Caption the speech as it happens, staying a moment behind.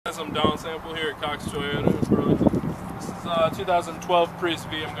I'm Donald Sample here at Cox Toyota in Burlington. This is a 2012 Prius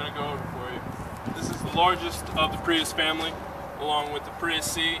V I'm going to go over for you. This is the largest of the Prius family, along with the Prius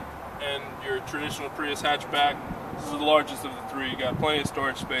C and your traditional Prius hatchback. This is the largest of the three. You got plenty of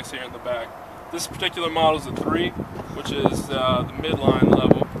storage space here in the back. This particular model is a 3, which is the midline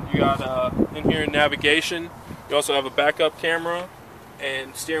level. You got in here navigation. You also have a backup camera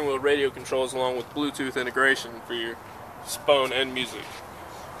and steering wheel radio controls along with Bluetooth integration for your phone and music.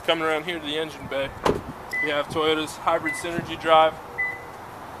 Coming around here to the engine bay, we have Toyota's hybrid Synergy drive,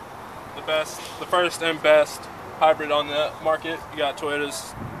 the first and best hybrid on the market. You got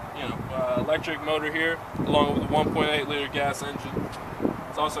Toyota's electric motor here along with a 1.8 liter gas engine.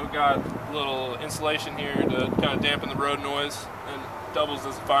 It's also got a little insulation here to kind of dampen the road noise and doubles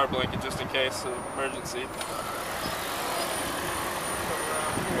as a fire blanket just in case of emergency.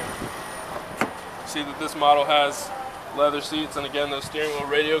 See that this model has leather seats and again those steering wheel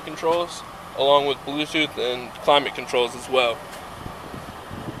radio controls along with Bluetooth and climate controls as well.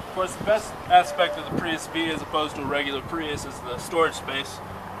 Of course, the best aspect of the Prius V as opposed to a regular Prius is the storage space.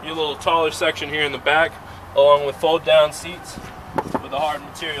 You have a little taller section here in the back along with fold down seats with a hard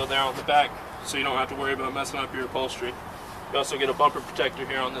material down at the back so you don't have to worry about messing up your upholstery. You also get a bumper protector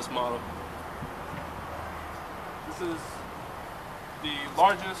here on this model. This is the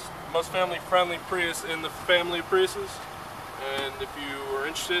largest, most family-friendly Prius in the family of Priuses. And if you are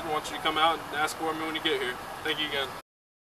interested, I want you to come out and ask for me when you get here. Thank you again.